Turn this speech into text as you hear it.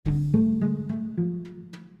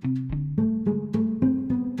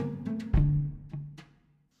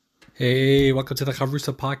Hey, welcome to the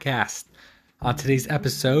Chavrusa podcast. On today's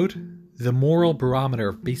episode, the moral barometer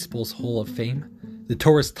of baseball's Hall of Fame, the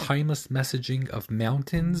Torah's timeless messaging of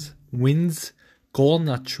mountains, winds,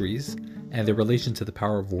 Gallnut trees, and their relation to the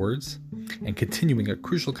power of words, and continuing a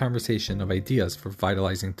crucial conversation of ideas for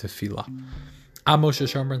vitalizing Tefillah. I'm Moshe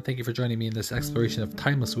Sharman. Thank you for joining me in this exploration of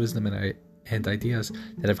timeless wisdom and ideas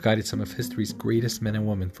that have guided some of history's greatest men and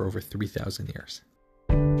women for over 3,000 years.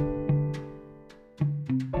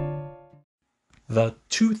 The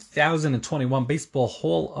 2021 Baseball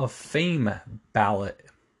Hall of Fame ballot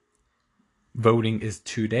voting is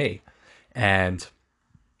today, and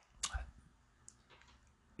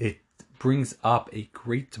it brings up a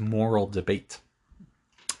great moral debate,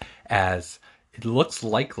 as it looks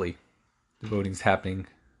likely the voting's happening,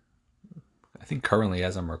 I think currently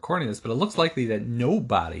as I'm recording this, but it looks likely that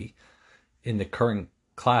nobody in the current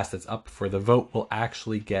class that's up for the vote will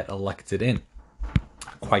actually get elected in.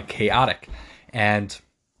 Quite chaotic. And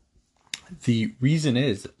the reason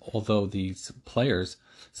is, although these players,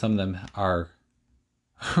 some of them are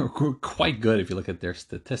quite good if you look at their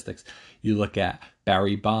statistics. You look at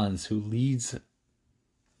Barry Bonds, who leads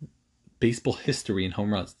baseball history in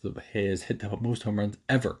home runs. He has hit the most home runs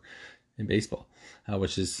ever in baseball,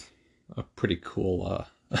 which is a pretty cool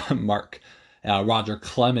mark. Roger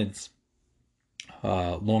Clemens,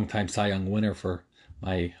 longtime Cy Young winner for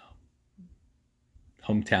my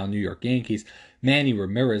hometown New York Yankees, Manny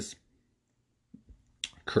Ramirez,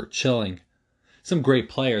 Curt Schilling, some great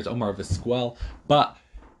players, Omar Vizquel, but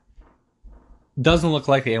doesn't look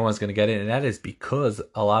like anyone's going to get in, and that is because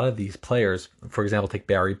a lot of these players, for example, take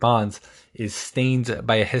Barry Bonds, is stained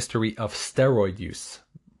by a history of steroid use,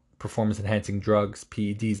 performance-enhancing drugs,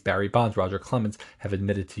 PEDs. Barry Bonds, Roger Clemens have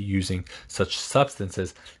admitted to using such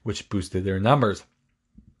substances, which boosted their numbers.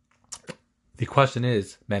 The question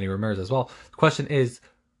is, Manny Ramirez as well, the question is,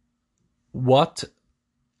 what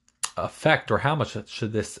effect or how much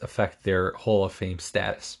should this affect their Hall of Fame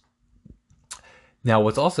status? Now,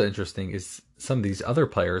 what's also interesting is some of these other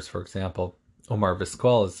players, for example, Omar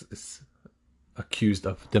Vizquel is accused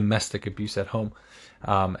of domestic abuse at home.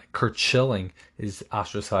 Curt Schilling is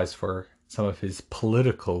ostracized for some of his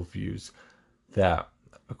political views that,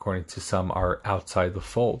 according to some, are outside the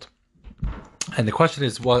fold. And the question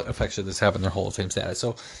is, what effect should this have on their Hall of Fame status?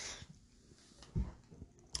 So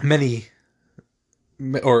many,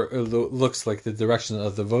 or it looks like the direction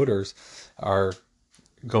of the voters are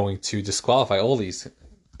going to disqualify all these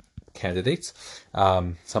candidates.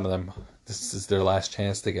 Some of them, this is their last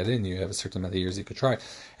chance to get in. You have a certain amount of years you could try.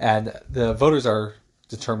 And the voters are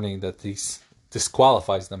determining that these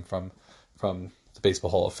disqualifies them from the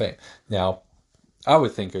Baseball Hall of Fame. Now, I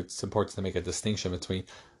would think it's important to make a distinction between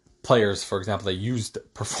players, for example, that used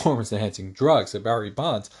performance-enhancing drugs, so Barry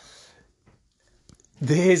Bonds.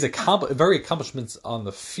 His very accomplishments on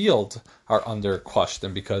the field are under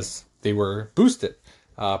question because they were boosted,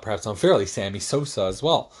 perhaps unfairly. Sammy Sosa as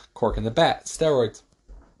well, cork in the bat, steroids.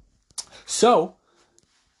 So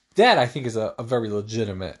that, I think, is a very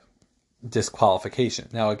legitimate disqualification.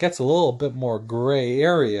 Now, it gets a little bit more gray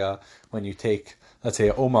area when you take, let's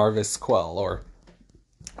say, Omar Vizquel or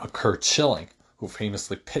a Curt Schilling, who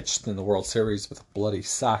famously pitched in the World Series with a bloody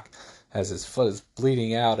sock as his foot is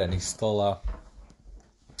bleeding out, and he's still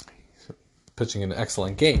pitching an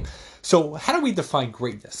excellent game. So how do we define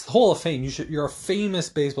greatness? The Hall of Fame, you're a famous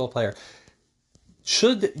baseball player.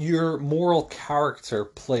 Should your moral character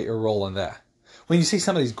play a role in that? When you see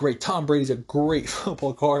some of these great, Tom Brady's a great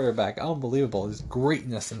football quarterback, unbelievable, his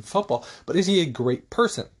greatness in football, but is he a great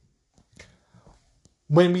person?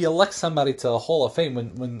 When we elect somebody to the Hall of Fame,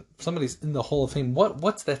 when somebody's in the Hall of Fame,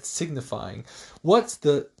 what's that signifying? What's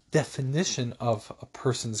the definition of a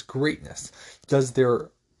person's greatness? Does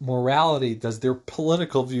their morality, does their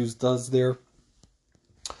political views, does their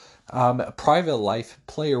private life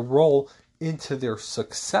play a role into their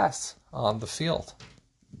success on the field?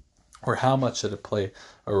 Or how much should it play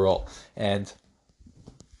a role? And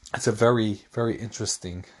it's a very, very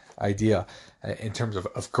interesting idea in terms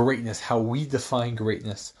of greatness, how we define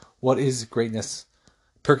greatness. What is greatness?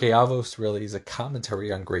 Pirkei Avos really is a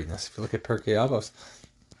commentary on greatness. If you look at Pirkei Avos,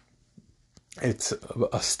 it's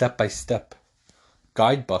a step-by-step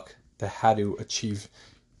guidebook to how to achieve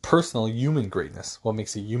personal human greatness, what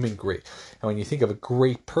makes a human great. And when you think of a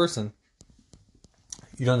great person,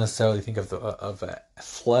 you don't necessarily think of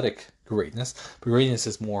athletic greatness, but greatness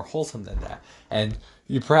is more wholesome than that. And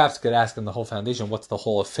you perhaps could ask in the whole foundation, what's the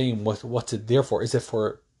Hall of Fame? What's it there for? Is it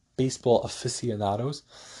for baseball aficionados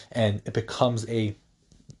and it becomes a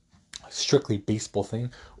strictly baseball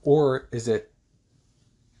thing? Or is it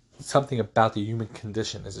something about the human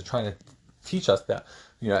condition? Is it trying to teach us that,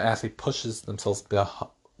 athlete pushes themselves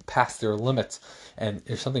past their limits, and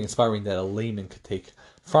there's something inspiring that a layman could take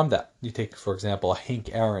from that. You take, for example, Hank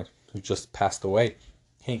Aaron, who just passed away.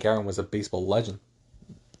 Hank Aaron was a baseball legend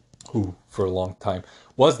who, for a long time,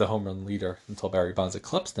 was the home run leader until Barry Bonds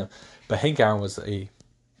eclipsed him. But Hank Aaron was a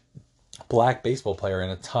black baseball player in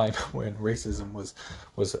a time when racism was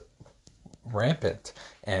rampant,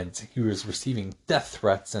 and he was receiving death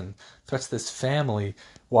threats and threats to his family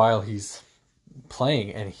while he's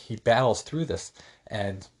playing, and he battles through this.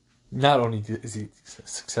 And not only is he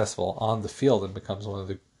successful on the field and becomes one of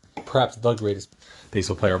the, perhaps the greatest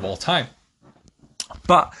baseball player of all time,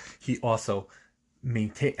 but he also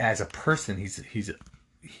as a person,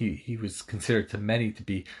 he was considered to many to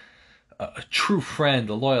be a true friend,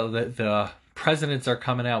 a loyal. The presidents are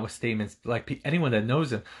coming out with statements, like anyone that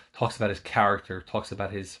knows him talks about his character, talks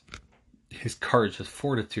about his courage, his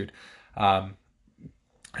fortitude, and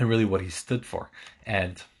really what he stood for.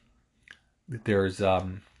 And there's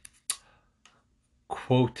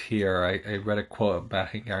quote here. I read a quote about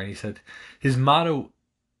Hank Aaron. He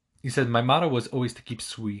said my motto was always to keep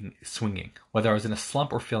swinging. Whether I was in a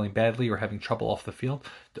slump or feeling badly or having trouble off the field,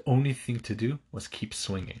 the only thing to do was keep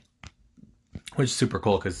swinging. Which is super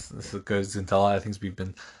cool, because this goes into a lot of things we've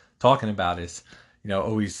been talking about, is,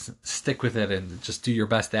 always stick with it and just do your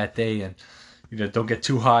best that day, and, don't get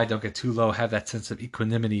too high, don't get too low, have that sense of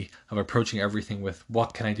equanimity of approaching everything with,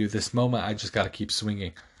 what can I do this moment? I just got to keep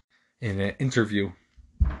swinging. In an interview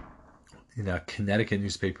in a Connecticut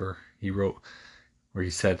newspaper, he wrote, where he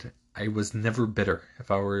said, I was never bitter. If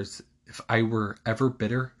I were ever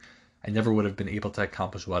bitter, I never would have been able to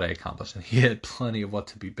accomplish what I accomplished. And he had plenty of what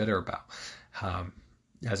to be bitter about.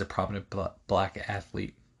 As a prominent black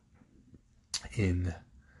athlete in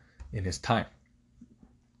his time.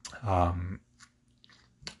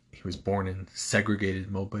 He was born in segregated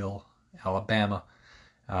Mobile, Alabama.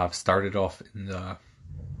 Started off in the...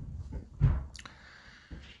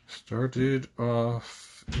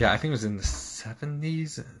 I think it was in the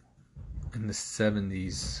 70s. In the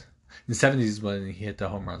 70s is when he hit the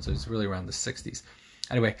home run, so it's really around the 60s.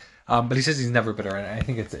 Anyway, but he says he's never bitter, and I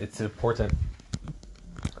think it's important.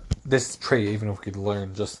 This trait, even if we could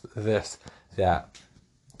learn just this, that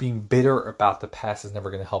being bitter about the past is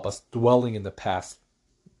never going to help us. Dwelling in the past,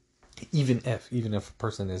 even if a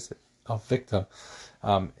person is a victim,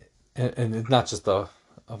 and it's not just a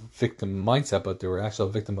victim mindset, but they were actually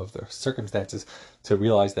a victim of their circumstances, to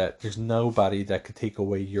realize that there's nobody that could take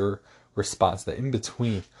away your response, that in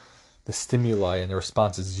between the stimuli and the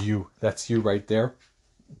response is you. That's you right there.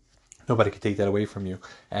 Nobody could take that away from you,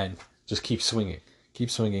 and just keep swinging,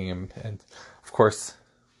 and of course,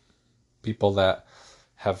 people that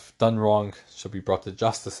have done wrong should be brought to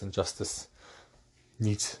justice, and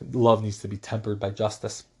love needs to be tempered by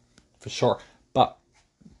justice, for sure. But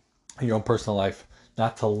in your own personal life,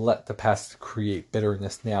 not to let the past create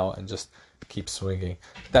bitterness now, and just keep swinging.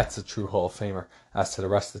 That's a true Hall of Famer. As to the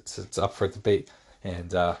rest, it's up for debate,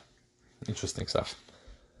 and interesting stuff.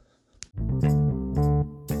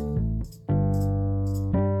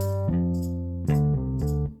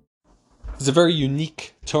 It's a very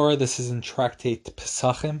unique Torah. This is in Tractate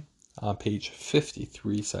Pesachim, on page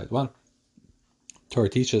 53, side 1. Torah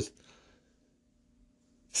teaches,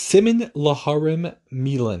 Simin Laharim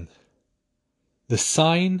Milan, the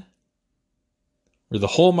sign or the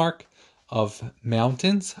hallmark of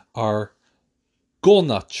mountains are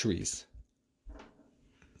Gallnut trees.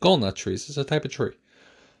 Gallnut trees is a type of tree.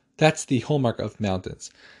 That's the hallmark of mountains.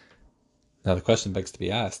 Now the question begs to be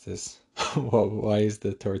asked is, why is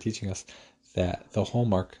the Torah teaching us that the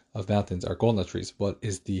hallmark of mountains are Gallnut trees? What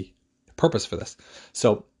is the purpose for this?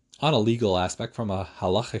 So, on a legal aspect, from a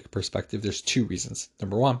halachic perspective, there's two reasons.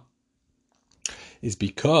 Number one is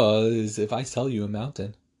because if I sell you a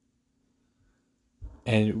mountain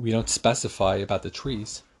and we don't specify about the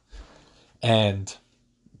trees, and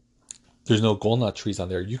there's no Gallnut trees on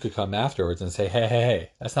there, you could come afterwards and say,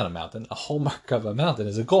 hey, that's not a mountain. A hallmark of a mountain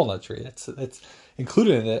is a Gallnut tree. It's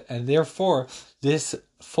included in it, and therefore this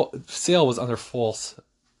sale was under false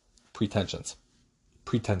pretenses,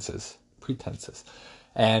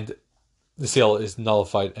 and the sale is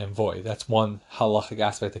nullified and void. That's one halachic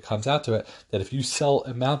aspect that comes out to it, that if you sell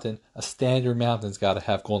a mountain, a standard mountain's got to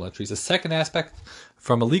have Gallnut trees. The second aspect,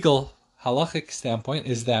 from a legal halachic standpoint,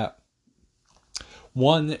 is that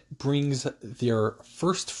one brings their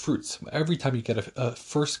first fruits. Every time you get a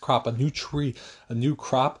first crop, a new tree, a new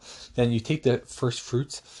crop, then you take the first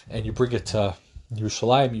fruits and you bring it to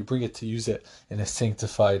Yerushalayim, you bring it to use it in a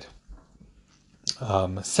sanctified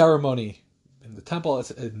ceremony, in the temple,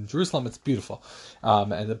 it's in Jerusalem. It's beautiful,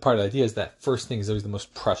 and the part of the idea is that first thing is always the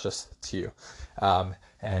most precious to you,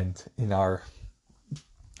 and in our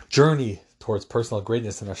journey towards personal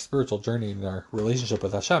greatness, in our spiritual journey, in our relationship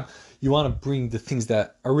with Hashem, you want to bring the things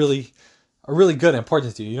that are really good and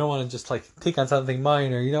important to you. You don't want to just like take on something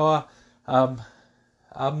minor. You know,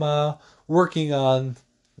 I'm working on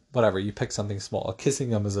whatever. You pick something small,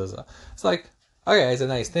 kissing a mezuzah. It's like, okay, it's a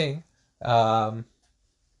nice thing, but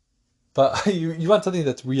you want something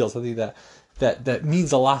that's real, something that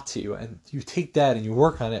means a lot to you, and you take that and you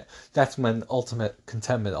work on it. That's when ultimate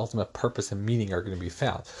contentment, ultimate purpose and meaning are going to be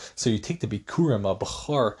found. So you take the bikurim, a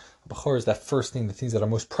bechor. A bechor is that first thing, the things that are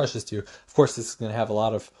most precious to you. Of course, this is going to have a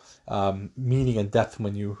lot of meaning and depth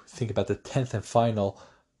when you think about the 10th and final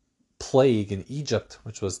plague in Egypt,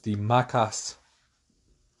 which was the makas.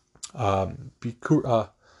 The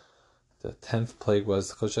 10th plague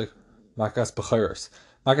was makas bechoros.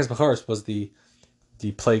 Makas bechoros was the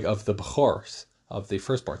plague of the bechors, of the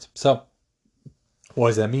firstborns. So, what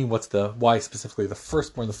does that mean? Why specifically the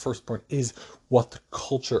firstborn? The firstborn is what the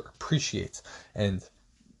culture appreciates, and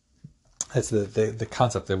that's the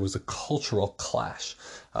concept. There was a cultural clash,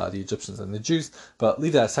 the Egyptians and the Jews. But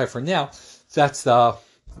leave that aside for now. That's the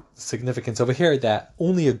significance over here, that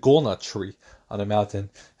only a Gallnut tree on a mountain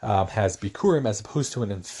has bikurim, as opposed to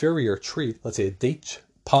an inferior tree, let's say a date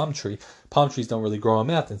palm tree. Palm trees don't really grow on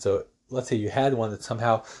mountains, so let's say you had one that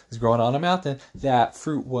somehow is growing on a mountain, that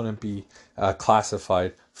fruit wouldn't be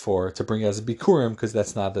classified to bring as a bikurim, because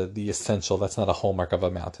that's not the essential, that's not a hallmark of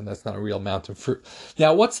a mountain, that's not a real mountain fruit.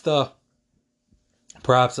 Now, what's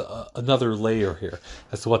perhaps another layer here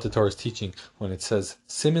as to what the Torah is teaching when it says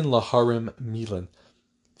simin laharim milan,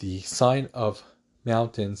 the sign of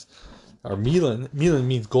mountains, or milan. Milan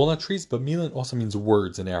means Gallnut trees, but milan also means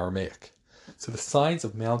words in Aramaic. So the signs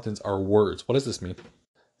of mountains are words. What does this mean?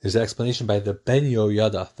 There's an explanation by the Ben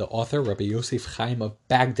Yoyada, the author, Rabbi Yosef Chaim of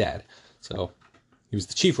Baghdad. So he was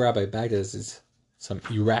the chief rabbi of Baghdad. This is some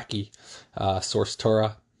Iraqi source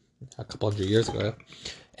Torah a couple hundred years ago.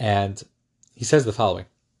 And he says the following.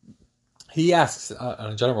 He asks,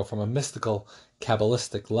 in general, from a mystical,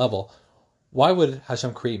 Kabbalistic level, why would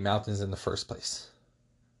Hashem create mountains in the first place?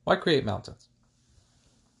 Why create mountains?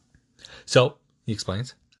 So, he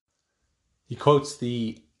explains. He quotes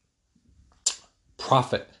the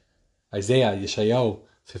prophet Isaiah, Yeshayahu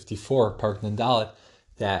 54, Parak Nandalet,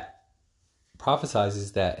 that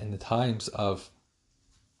prophesizes that in the times of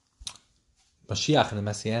Mashiach, in the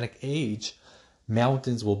Messianic age,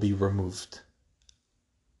 mountains will be removed.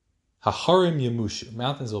 Haharim Yamushu,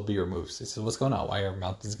 mountains will be removed. He says, what's going on? Why are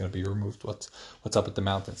mountains going to be removed? What's up with the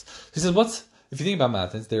mountains? He says, if you think about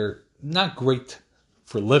mountains, they're not great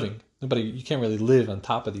for living. You can't really live on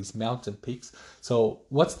top of these mountain peaks. So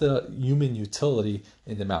what's the human utility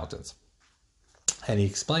in the mountains? And he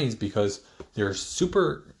explains, because there's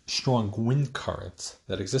super strong wind currents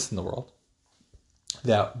that exist in the world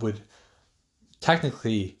that would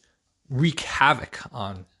technically wreak havoc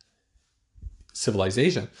on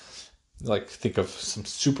civilization. Like, think of some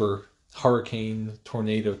super hurricane,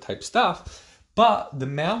 tornado type stuff. But the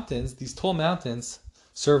mountains, these tall mountains,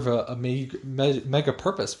 serve a mega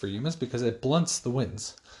purpose for humans, because it blunts the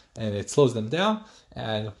winds and it slows them down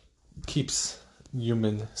and keeps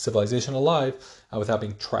human civilization alive without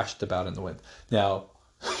being trashed about in the wind. Now,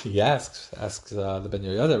 he asks the Ben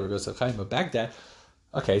Yoyada, Rabbi Yosef Chaim of Baghdad,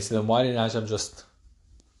 okay, so then why didn't Hashem just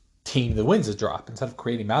tame the winds a drop? Instead of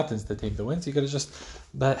creating mountains to tame the winds, he could have just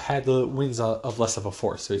had the winds of less of a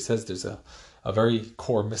force. So he says there's a very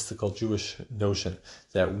core mystical Jewish notion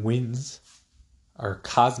that winds are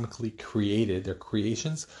cosmically created. They're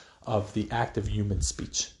creations of the act of human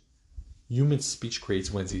speech. Human speech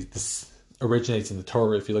creates winds. This originates in the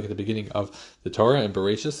Torah. If you look at the beginning of the Torah in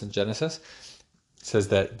Bereshis and Genesis, it says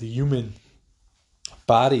that the human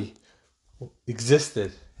body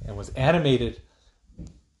existed and was animated.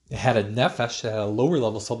 It had a nefesh, it had a lower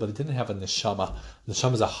level soul, but it didn't have a neshama.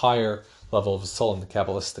 Neshama is a higher level of soul in the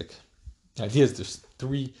Kabbalistic ideas. There's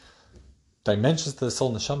 3 dimensions to the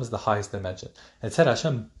soul. Neshama is the highest dimension. And it said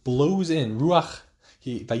Hashem blows in, ruach,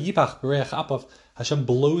 vayipach b'reach apav, Hashem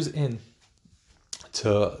blows in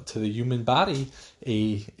to the human body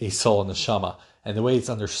a soul, neshama. And the way it's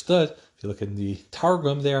understood, if you look in the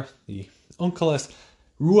Targum there, the Onkelos,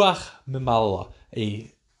 ruach mimalala,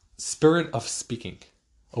 a spirit of speaking.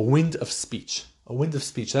 A wind of speech. A wind of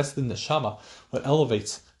speech. That's the neshama. What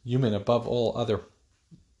elevates human above all other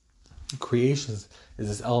creations is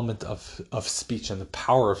this element of speech and the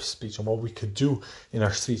power of speech and what we could do in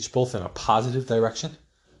our speech, both in a positive direction.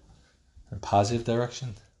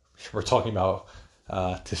 We're talking about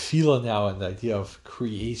tefillah now, and the idea of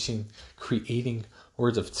creating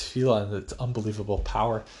words of tefillah and its unbelievable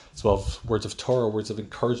power, as well as words of Torah, words of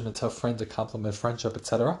encouragement to a friend, to compliment friendship,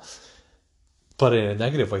 etc. But in a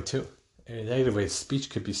negative way too. In a negative way, speech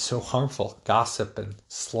could be so harmful. Gossip and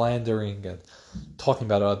slandering and talking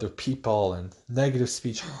about other people and negative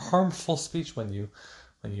speech, harmful speech when you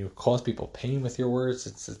cause people pain with your words.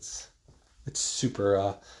 It's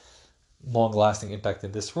super long-lasting impact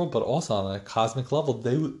in this world, but also on a cosmic level.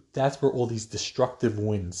 That's where all these destructive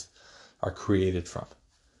winds are created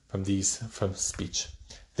from speech.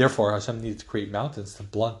 Therefore, Hashem needed to create mountains to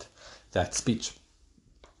blunt that speech.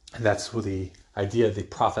 And that's what the idea, the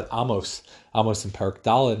prophet Amos in Parak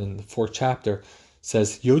Dalet in the 4th chapter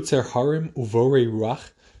says, Yotzer Harim Uvorei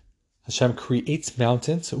Ruach. Hashem creates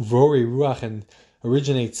mountains, Uvorei Ruach, and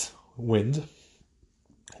originates wind.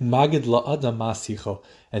 Magid la'adam masicho,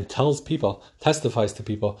 and testifies to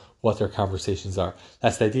people what their conversations are.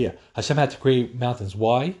 That's the idea. Hashem had to create mountains.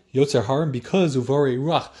 Why? Yotzer Harim, because Uvorei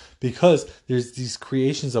Ruach, because there's these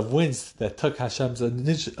creations of winds that took Hashem's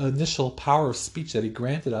initial power of speech that He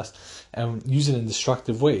granted us and use it in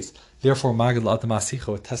destructive ways. Therefore, Magid la'adam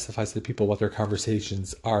masicho, it testifies to the people what their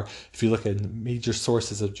conversations are. If you look at major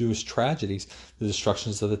sources of Jewish tragedies, the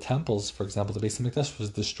destructions of the temples, for example, the Beis Hamikdash was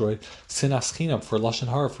destroyed. Sinas chinam, for lashon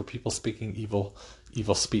hara, for people speaking evil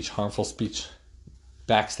speech, harmful speech,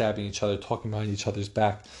 backstabbing each other, talking behind each other's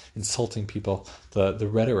back, insulting people. The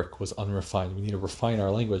rhetoric was unrefined. We need to refine our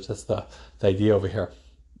language. That's the idea over here.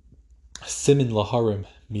 Simin laharim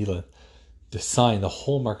milan. The sign, the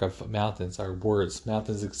hallmark of mountains are words.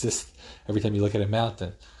 Mountains exist every time you look at a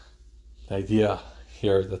mountain. The idea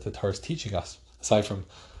here that the Torah is teaching us, aside from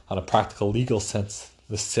on a practical legal sense,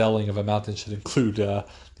 the selling of a mountain should include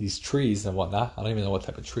these trees and whatnot. I don't even know what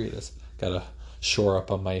type of tree it is. Got to shore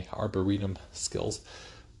up on my arboretum skills.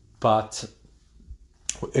 But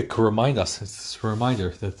it could remind us, it's a reminder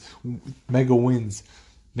that mega winds,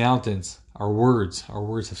 mountains are words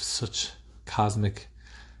of such cosmic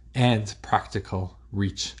and practical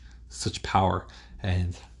reach, such power,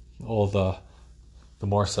 and all the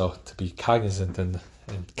more so to be cognizant and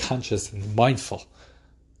conscious and mindful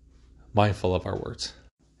of our words.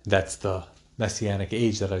 That's the messianic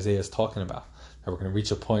age that Isaiah is talking about. That we're going to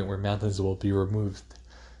reach a point where mountains will be removed,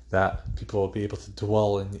 that people will be able to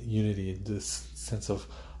dwell in unity, in this sense of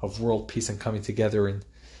world peace and coming together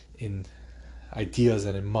in ideas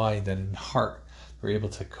and in mind and in heart. We're able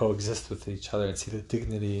to coexist with each other and see the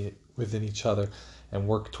dignity within each other and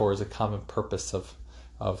work towards a common purpose of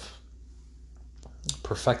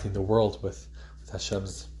perfecting the world with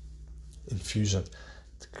Hashem's infusion,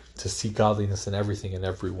 to see godliness in everything and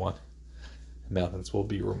everyone. Mountains will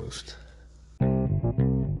be removed.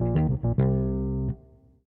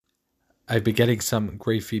 I've been getting some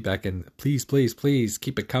great feedback, and please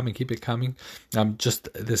keep it coming. Just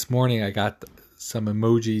this morning I got some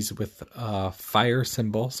emojis with fire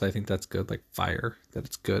symbol, so I think that's good, like fire, that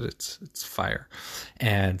it's good, it's fire.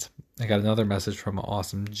 And I got another message from an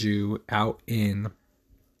awesome Jew out in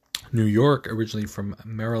New York, originally from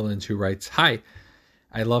Maryland, who writes, "Hi,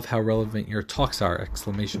 I love how relevant your talks are!"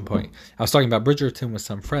 Exclamation point. I was talking about Bridgerton with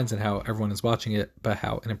some friends and how everyone is watching it, but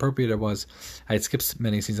how inappropriate it was. I had skipped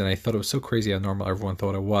many scenes and I thought it was so crazy how normal everyone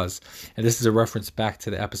thought it was. And this is a reference back to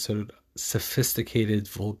the episode Sophisticated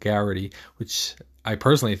Vulgarity, which I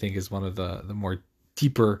personally think is one of the more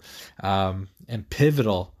deeper and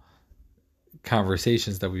pivotal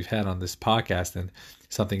conversations that we've had on this podcast, and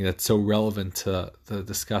something that's so relevant to the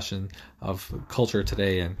discussion of culture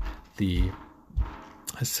today and the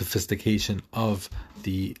sophistication of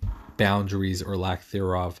the boundaries or lack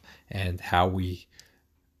thereof, and how we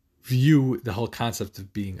view the whole concept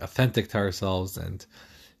of being authentic to ourselves and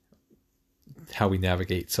how we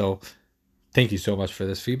navigate. So thank you so much for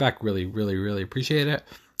this feedback. Really appreciate it,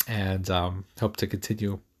 and hope to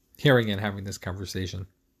continue hearing and having this conversation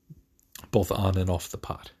both on and off the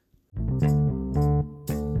pod.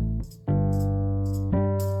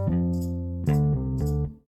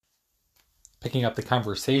 Picking up the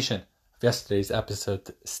conversation of yesterday's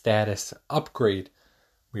episode, status upgrade.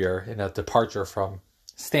 We are in a departure from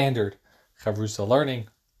standard Chavrusa learning.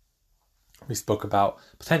 We spoke about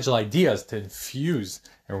potential ideas to infuse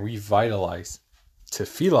and revitalize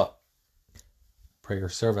Tefillah, prayer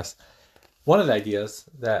service. One of the ideas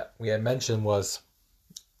that we had mentioned was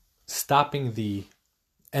stopping the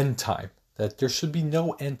end time, that there should be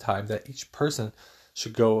no end time, that each person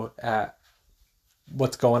should go at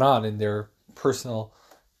what's going on in their personal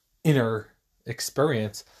inner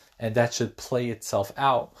experience, and that should play itself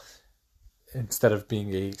out instead of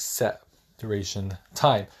being a set duration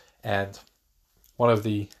time. And one of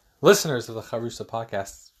the listeners of the Chavrusa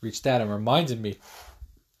podcast reached out and reminded me.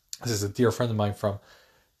 This is a dear friend of mine from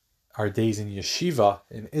our days in yeshiva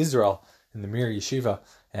in Israel, in the Mir Yeshiva,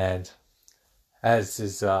 and as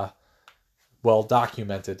is well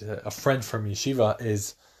documented, a friend from yeshiva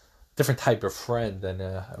is a different type of friend than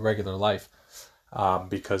a regular life,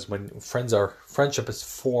 because when friendship is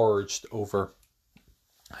forged over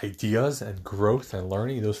ideas and growth and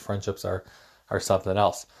learning, those friendships are something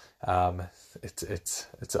else. It's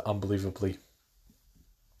an unbelievably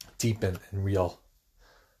deep and real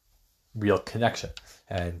connection,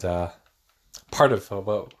 and part of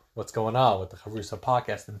what's going on with the Chavrusa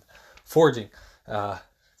podcast and forging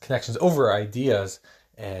connections over ideas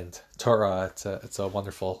and Torah. It's a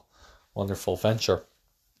wonderful venture.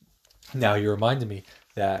 Now you reminded me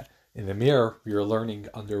that in the Mir we were learning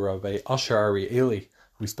under Rabbi Asher Arieli,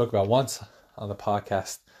 who we spoke about once on the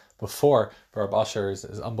podcast before. But Rabbi Asher is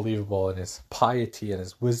unbelievable in his piety and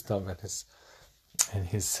his wisdom and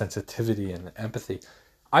his sensitivity and empathy.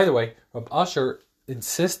 Either way, Rabbi Asher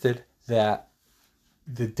insisted that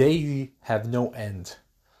the day have no end.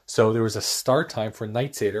 So there was a start time for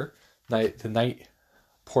night seder, the night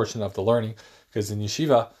portion of the learning, because in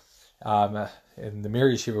yeshiva, in the Mir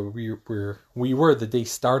Yeshiva, the day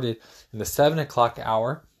started in the 7 o'clock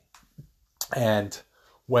hour and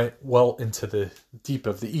went well into the deep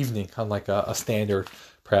of the evening, unlike a standard,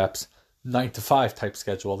 perhaps 9 to 5 type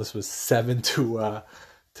schedule. This was 7 to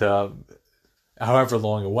however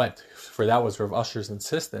long it went. For that was Rav Asher's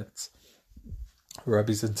insistence.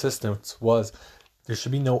 Rabbi's insistence was there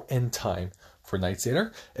should be no end time for night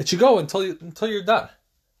seder. It should go until you're done.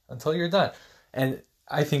 Until you're done. And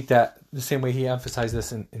I think that the same way he emphasized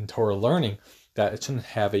this in Torah learning, that it shouldn't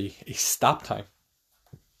have a stop time.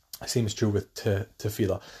 The same is true with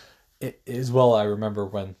tefillah. As well, I remember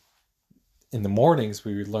when in the mornings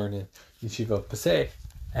we would learn in Yeshiva Paseh,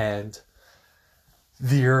 and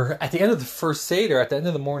at the end of the first Seder, at the end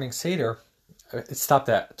of the morning Seder, it stopped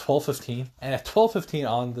at 12:15, and at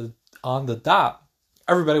 12:15 on the dot,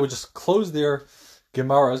 everybody would just close their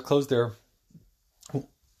Gemaras, close their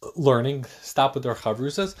learning, stop with their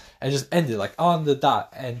chavrusas, and just end it like on the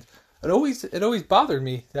dot. And it always bothered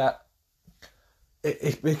me that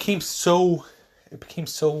it became so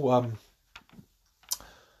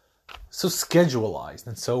schedulized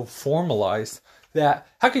and so formalized that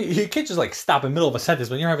you can't just like stop in the middle of a sentence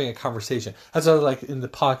when you're having a conversation. That's why, like in the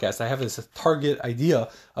podcast, I have this target idea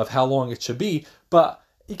of how long it should be, but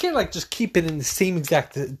you can't like just keep it in the same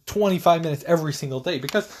exact 25 minutes every single day,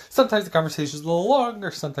 because sometimes the conversation is a little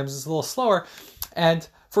longer, sometimes it's a little slower. And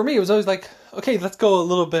for me, it was always like, okay, let's go a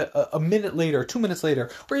little bit, a minute later, 2 minutes later,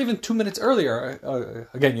 or even 2 minutes earlier.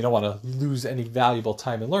 Again, you don't want to lose any valuable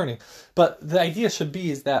time in learning, but the idea should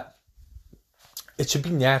be is that it should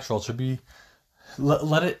be natural. It should be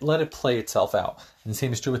let it play itself out. And the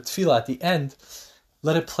same is true with tefillah. At the end,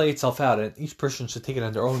 let it play itself out, and each person should take it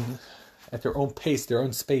at their own pace, their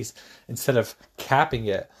own space, instead of capping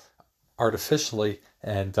it artificially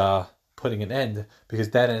and putting an end,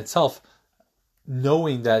 because that in itself,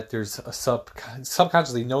 knowing that there's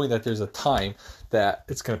subconsciously knowing that there's a time that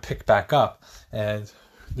it's going to pick back up and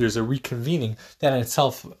there's a reconvening, that in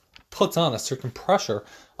itself puts on a certain pressure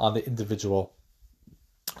on the individual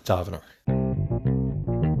davener.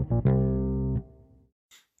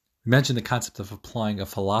 We mentioned the concept of applying a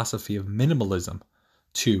philosophy of minimalism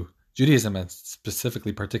to Judaism, and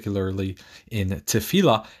particularly in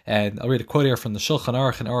Tefillah. And I'll read a quote here from the Shulchan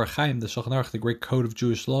Aruch and Orach Chaim. The Shulchan Aruch, the great code of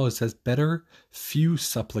Jewish law, it says, better few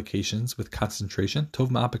supplications with concentration, tov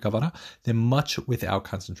ma'at b'kavana, than much without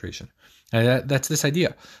concentration. And that's this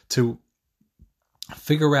idea, to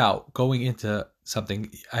figure out going into something.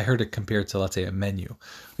 I heard it compared to, let's say, a menu.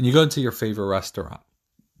 When you go into your favorite restaurant,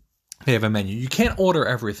 they have a menu. You can't order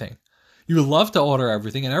everything. You would love to order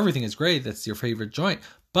everything, and everything is great. That's your favorite joint.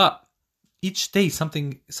 But each day,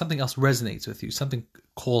 something else resonates with you. Something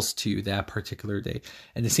calls to you that particular day.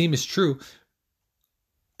 And the same is true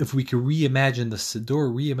if we could reimagine the Siddur,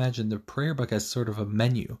 reimagine the prayer book as sort of a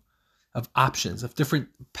menu of options, of different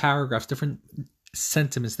paragraphs, different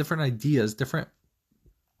sentiments, different ideas, different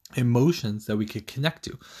emotions that we could connect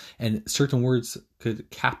to. And certain words could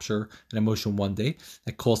capture an emotion one day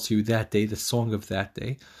that calls to you that day, the song of that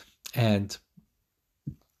day. And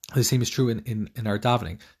the same is true in our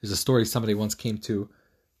davening. There's a story, somebody once came to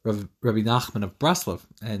Rabbi Nachman of Breslov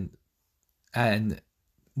and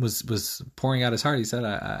was pouring out his heart. He said,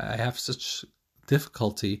 I have such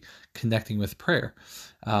difficulty connecting with prayer.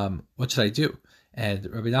 What should I do? And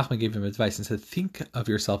Rabbi Nachman gave him advice and said, think of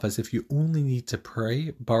yourself as if you only need to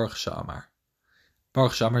pray Baruch Sha'amar.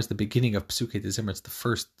 Baruch Shamar is the beginning of Pesukei D'Zimra. It's the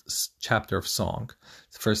first chapter of song.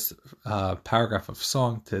 It's the first paragraph of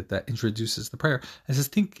song that introduces the prayer. And says,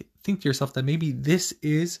 think to yourself that maybe this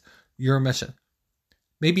is your mission.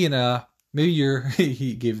 Maybe you're,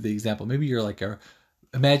 he gave the example, maybe you're like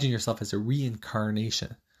imagine yourself as a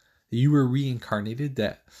reincarnation. You were reincarnated,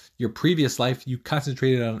 that your previous life, you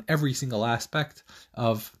concentrated on every single aspect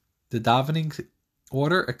of the davening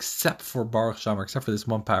order except for Baruch Shamar, except for this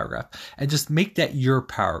one paragraph, and just make that your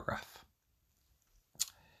paragraph.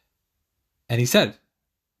 And he said,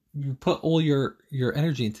 you put all your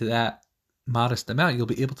energy into that modest amount, you'll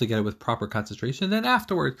be able to get it with proper concentration. Then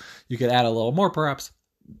afterward, you could add a little more perhaps.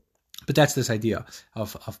 But that's this idea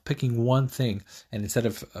of picking one thing, and instead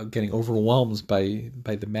of getting overwhelmed by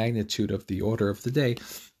the magnitude of the order of the day,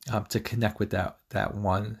 to connect with that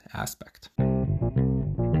one aspect.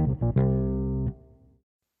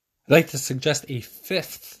 I'd like to suggest a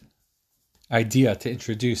fifth idea to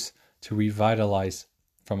introduce to revitalize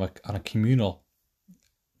on a communal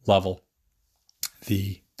level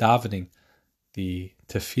the davening, the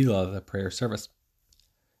tefillah, the prayer service.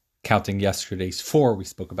 Counting yesterday's 4, we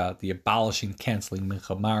spoke about the abolishing, canceling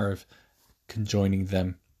Mincha Ma'ariv, conjoining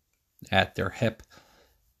them at their hip.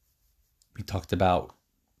 We talked about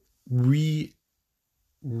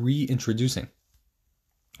reintroducing,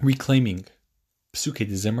 reclaiming Pesukei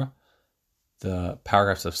D'Zimra, the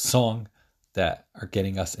paragraphs of song that are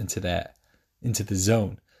getting us into the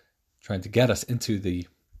zone, trying to get us into the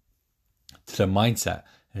mindset,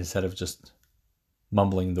 and instead of just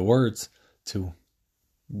mumbling the words, to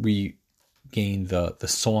regain the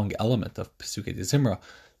song element of Pesukei D'Zimra,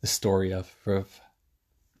 the story of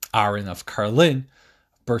Aaron of Karlin,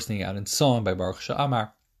 bursting out in song by Baruch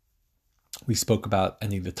Shamar. We spoke about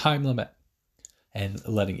ending the time limit and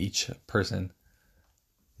letting each person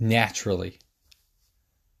naturally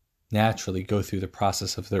go through the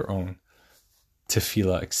process of their own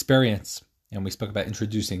tefillah experience. And we spoke about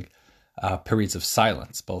introducing periods of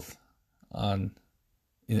silence, both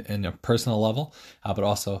in a personal level, but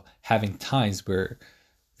also having times where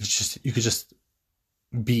you could just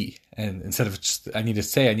be, and instead of just I need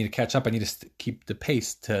to catch up, I need to keep the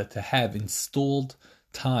pace, to have installed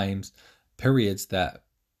times, periods that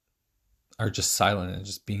are just silent and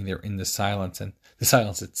just being there in the silence, and the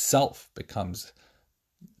silence itself becomes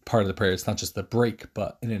part of the prayer. It's not just the break,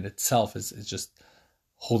 but in it itself is just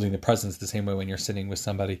holding the presence, the same way when you're sitting with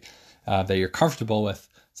somebody that you're comfortable with,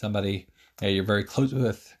 somebody that you're very close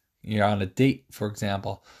with, you're on a date, for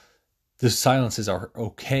example. The silences are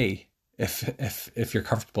okay if you're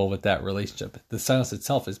comfortable with that relationship. The silence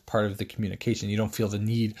itself is part of the communication. You don't feel the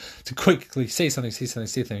need to quickly say something.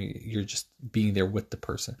 You're just being there with the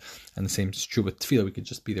person. And the same is true with tefillah. We could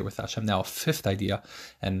just be there with Hashem. Now, a fifth idea,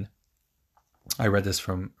 and I read this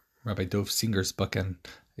from Rabbi Dov Singer's book, and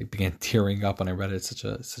I began tearing up when I read it. It's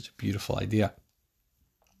such a beautiful idea.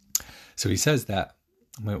 So he says that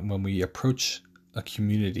when we approach a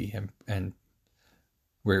community and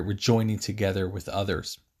we're joining together with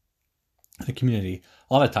others in a community,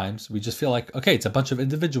 a lot of times we just feel like, okay, it's a bunch of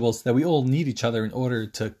individuals that we all need each other in order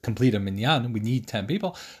to complete a minyan. We need 10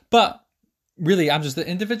 people, but really I'm just the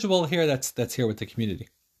individual here that's here with the community.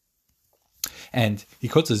 And he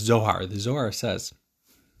quotes a Zohar. The Zohar says,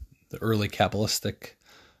 the early Kabbalistic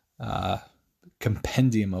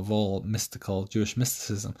compendium of all mystical Jewish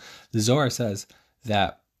mysticism, the Zohar says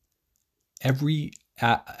that every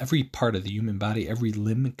part of the human body, every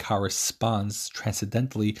limb corresponds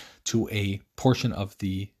transcendently to a portion of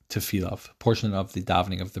the tefillah, a portion of the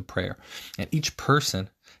davening, of the prayer. And each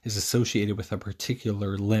person is associated with a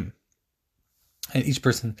particular limb. And each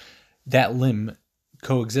person, that limb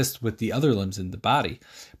coexists with the other limbs in the body.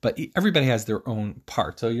 But everybody has their own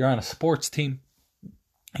part. So you're on a sports team.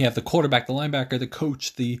 You have the quarterback, the linebacker, the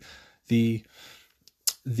coach, the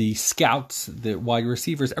scouts, the wide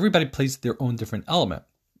receivers. Everybody plays their own different element.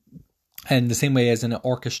 And the same way as in an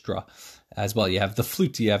orchestra as well. You have the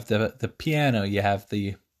flute, you have the piano, you have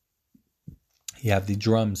the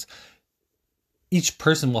drums. Each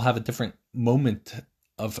person will have a different moment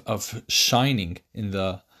of shining in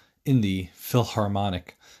the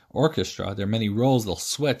Philharmonic orchestra. There are many roles, they'll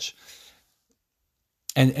switch.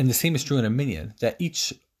 And the same is true in a minyan, that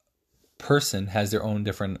each person has their own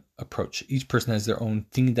different approach. Each person has their own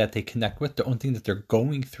thing that they connect with, their own thing that they're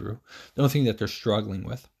going through, their own thing that they're struggling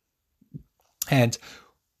with. And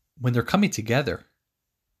when they're coming together,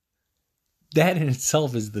 that in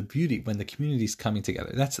itself is the beauty, when the community is coming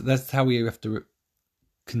together. That's how we have to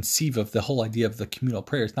conceive of the whole idea of the communal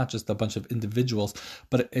prayer. It's not just a bunch of individuals,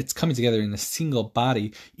 but it's coming together in a single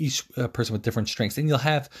body, each person with different strengths. And you'll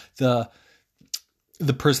have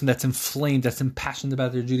the person that's inflamed, that's impassioned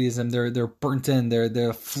about their Judaism. They're burnt in.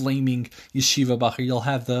 They're flaming yeshiva bacher. You'll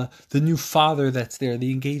have the new father that's there,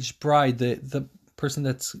 the engaged bride, the person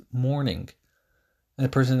that's mourning, and the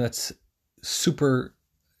person that's super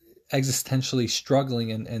existentially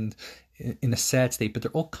struggling and in a sad state. But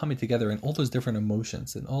they're all coming together in all those different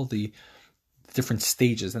emotions and all the different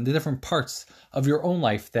stages and the different parts of your own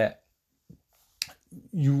life that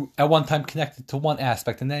you at one time connected to one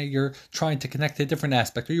aspect and now you're trying to connect to a different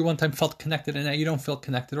aspect, or you one time felt connected and now you don't feel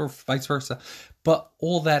connected, or vice versa. But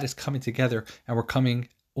all that is coming together and we're coming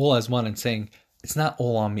all as one and saying, it's not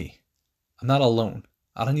all on me. I'm not alone.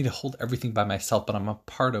 I don't need to hold everything by myself, but I'm a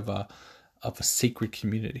part of a sacred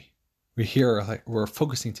community. We're here, like, we're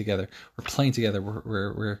focusing together, we're playing together,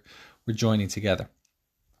 we're joining together.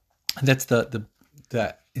 And that's the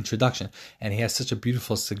introduction. And he has such a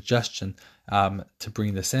beautiful suggestion to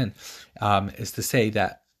bring this in, is to say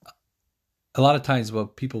that a lot of times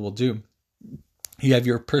what people will do, you have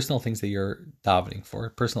your personal things that you're davening for,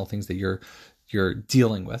 personal things that you're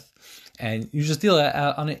dealing with, and you just deal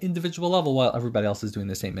on an individual level while everybody else is doing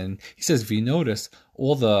the same. And he says, if you notice,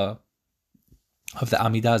 all the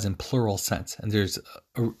Amidah is in plural sense. And there's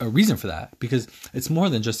a reason for that, because it's more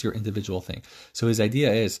than just your individual thing. So his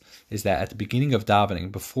idea is that at the beginning of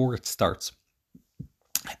davening, before it starts,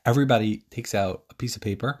 everybody takes out a piece of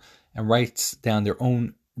paper and writes down their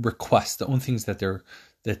own requests, the own things that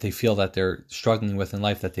they feel that they're struggling with in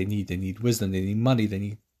life, that they need. They need wisdom, they need money, they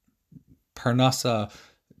need parnasa,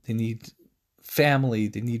 they need family,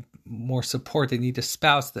 they need more support, they need a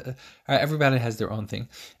spouse. Everybody has their own thing,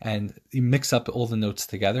 and you mix up all the notes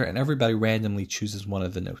together, and everybody randomly chooses one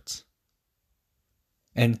of the notes.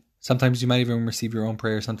 And sometimes you might even receive your own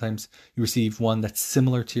prayer. Sometimes you receive one that's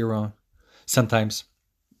similar to your own. Sometimes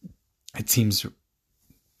it seems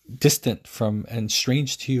distant from and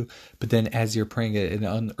strange to you, but then as you're praying, it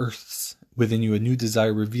unearths within you a new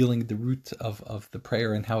desire, revealing the root of the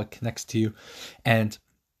prayer and how it connects to you. And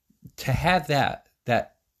to have that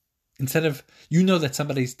instead of, that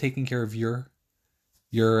somebody's taking care of your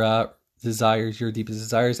desires, your deepest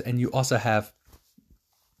desires, and you also have,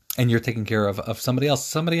 and you're taking care of somebody else,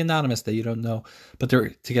 somebody anonymous that you don't know, but they're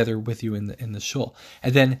together with you in the shul.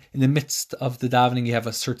 And then in the midst of the davening, you have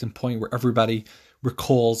a certain point where everybody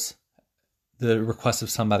recalls the request of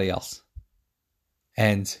somebody else,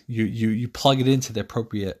 and you plug it into the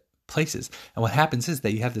appropriate places. And what happens is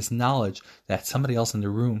that you have this knowledge that somebody else in the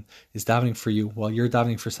room is davening for you while you're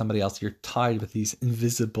davening for somebody else. You're tied with these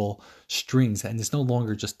invisible strings, and it's no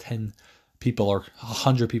longer just 10 people or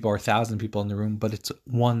 100 people or 1,000 people in the room, but it's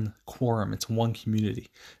one quorum, it's one community,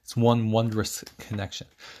 it's one wondrous connection.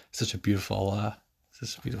 Such a beautiful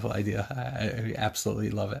idea. I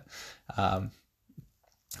absolutely love it.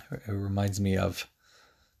 It reminds me of,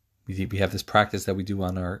 we have this practice that we do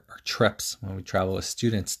on our trips when we travel with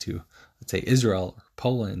students to, let's say, Israel or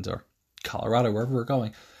Poland or Colorado, wherever we're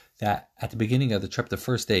going, that at the beginning of the trip, the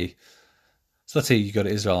first day, so let's say you go to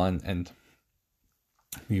Israel and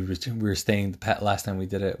we were staying, last time we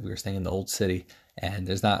did it, we were staying in the old city, and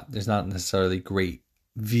there's not necessarily great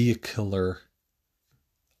vehicular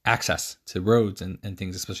access to roads and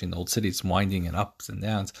things, especially in the old city. It's winding and ups and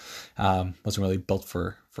downs. Wasn't really built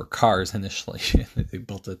for cars initially. They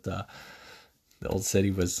built it. The old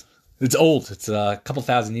city it's old. It's a couple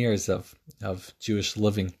thousand years of Jewish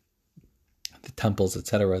living, the temples,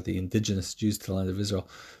 etc. The indigenous Jews to the land of Israel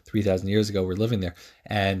 3,000 years ago were living there,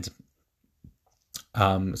 and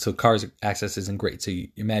so cars access isn't great. So you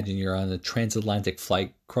imagine you're on a transatlantic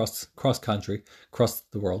flight cross country, across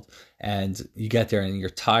the world, and you get there and you're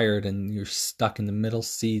tired and you're stuck in the middle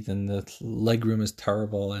seat and the leg room is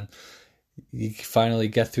terrible, and you finally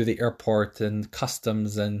get through the airport and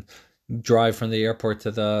customs and drive from the airport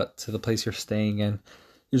to the place you're staying in.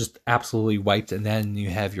 You're just absolutely wiped, and then you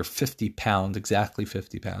have your 50-pound, exactly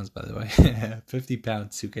 50 pounds by the way,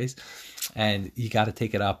 50-pound suitcase, and you got to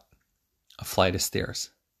take it up a flight of stairs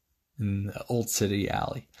in the old city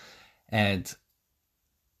alley. And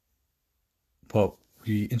what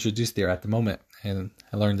we introduced there at the moment, and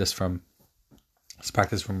I learned this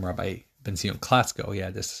practice from Rabbi Ben Zion Klatzko. He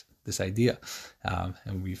had this idea,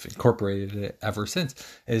 and we've incorporated it ever since,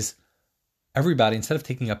 is everybody, instead of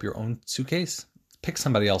taking up your own suitcase, pick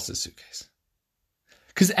somebody else's suitcase.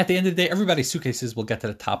 Because at the end of the day, everybody's suitcases will get to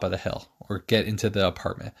the top of the hill or get into the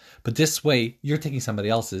apartment. But this way, you're taking somebody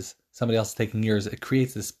else is taking yours. It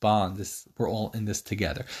creates this bond. We're all in this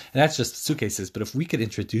together. And that's just suitcases. But if we could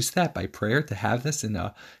introduce that by prayer, to have this in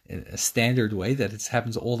a standard way, that it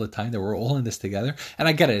happens all the time, that we're all in this together. And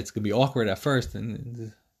I get it. It's going to be awkward at first,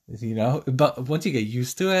 but once you get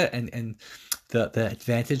used to it and the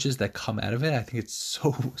advantages that come out of it, I think it's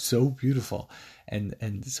so beautiful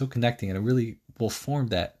and so connecting, and it really will form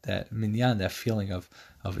that minyan, that feeling of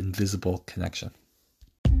invisible connection.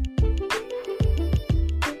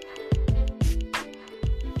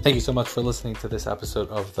 Thank you so much for listening to this episode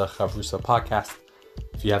of the Chavrusa podcast.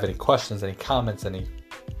 If you have any questions, any comments, any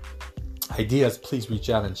ideas, please reach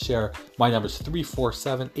out and share. My number is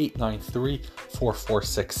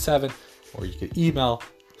 347-893-4467, or you can email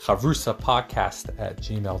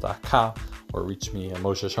chavrusapodcast@gmail.com, or reach me at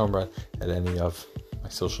Moshe Shomron at any of my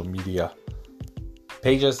social media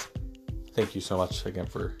pages. Thank you so much again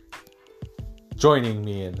for joining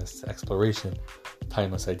me in this exploration,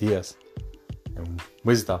 timeless ideas and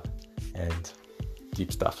wisdom and deep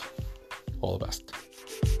stuff. All the best.